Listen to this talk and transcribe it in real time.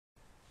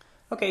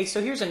Okay,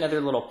 so here's another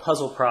little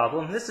puzzle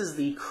problem. This is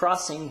the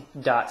crossing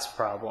dots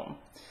problem.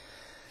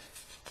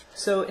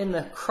 So in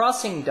the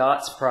crossing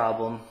dots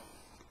problem,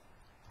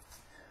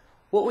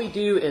 what we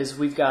do is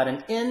we've got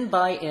an n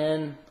by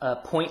n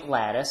point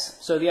lattice.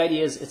 So the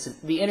idea is it's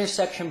the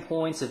intersection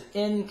points of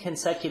n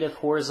consecutive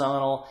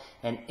horizontal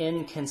and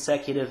n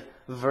consecutive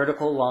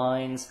vertical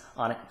lines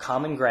on a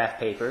common graph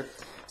paper.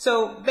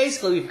 So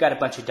basically we've got a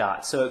bunch of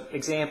dots. So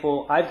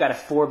example, I've got a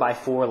 4 by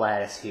 4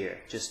 lattice here.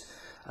 Just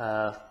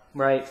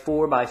right,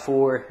 4 by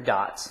 4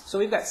 dots. So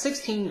we've got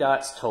 16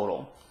 dots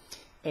total.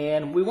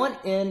 And we want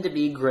n to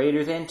be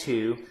greater than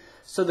 2.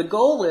 So the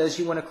goal is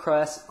you want to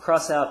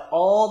cross out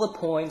all the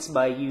points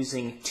by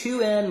using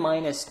 2n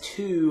minus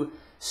 2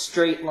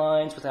 straight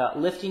lines without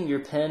lifting your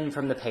pen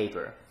from the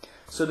paper.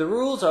 So the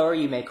rules are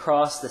you may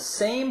cross the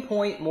same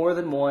point more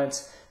than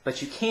once,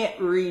 but you can't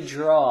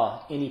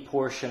redraw any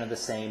portion of the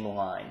same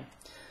line.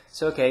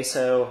 So okay,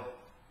 so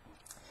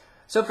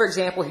for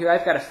example here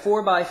I've got a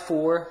 4 by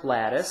 4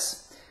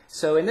 lattice.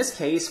 So in this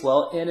case,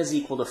 well, n is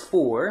equal to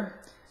 4.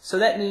 So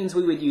that means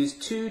we would use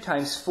 2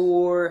 times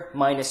 4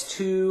 minus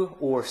 2,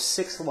 or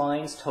 6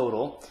 lines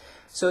total.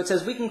 So it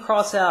says we can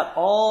cross out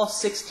all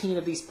 16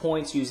 of these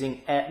points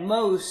using at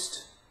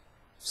most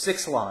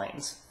 6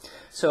 lines.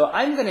 So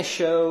I'm going to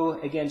show,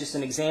 again, just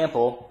an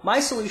example. My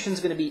solution is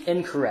going to be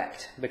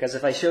incorrect, because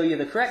if I show you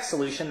the correct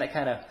solution, that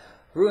kind of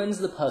ruins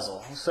the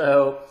puzzle.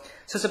 So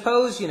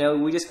suppose,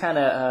 we just kind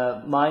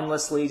of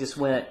mindlessly just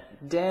went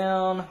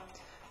down.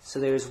 So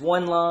there's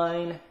 1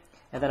 line.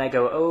 And then I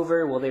go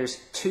over, well, there's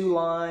 2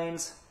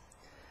 lines,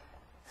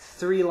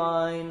 3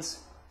 lines,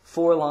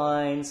 4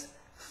 lines,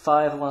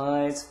 5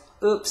 lines,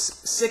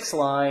 oops, 6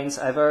 lines.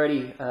 I've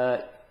already,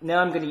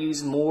 now I'm going to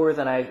use more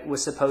than I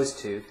was supposed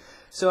to.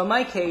 So in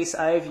my case,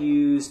 I've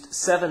used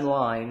 7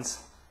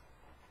 lines,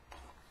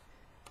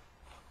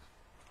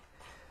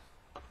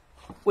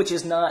 which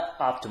is not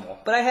optimal.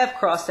 But I have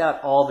crossed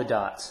out all the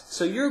dots.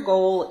 So your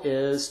goal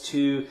is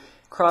to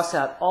cross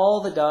out all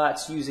the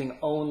dots using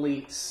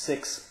only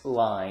 6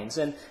 lines.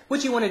 And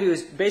what you want to do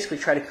is basically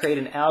try to create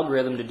an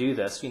algorithm to do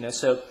this.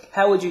 So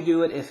how would you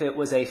do it if it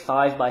was a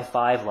 5 by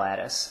 5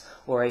 lattice,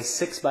 or a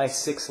 6 by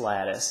 6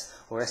 lattice,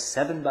 or a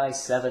 7 by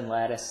 7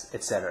 lattice,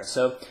 etc.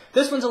 So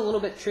this one's a little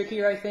bit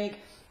trickier, I think.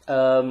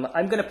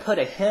 I'm going to put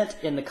a hint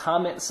in the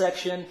comment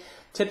section.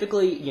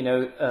 Typically,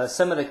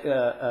 some of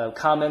the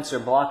comments are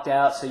blocked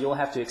out, so you'll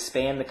have to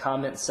expand the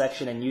comment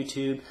section in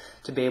YouTube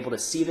to be able to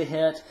see the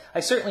hint.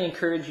 I certainly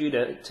encourage you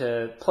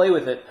to play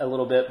with it a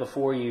little bit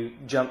before you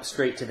jump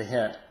straight to the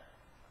hint.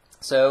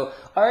 So,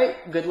 all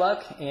right, good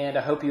luck, and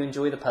I hope you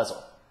enjoy the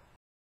puzzle.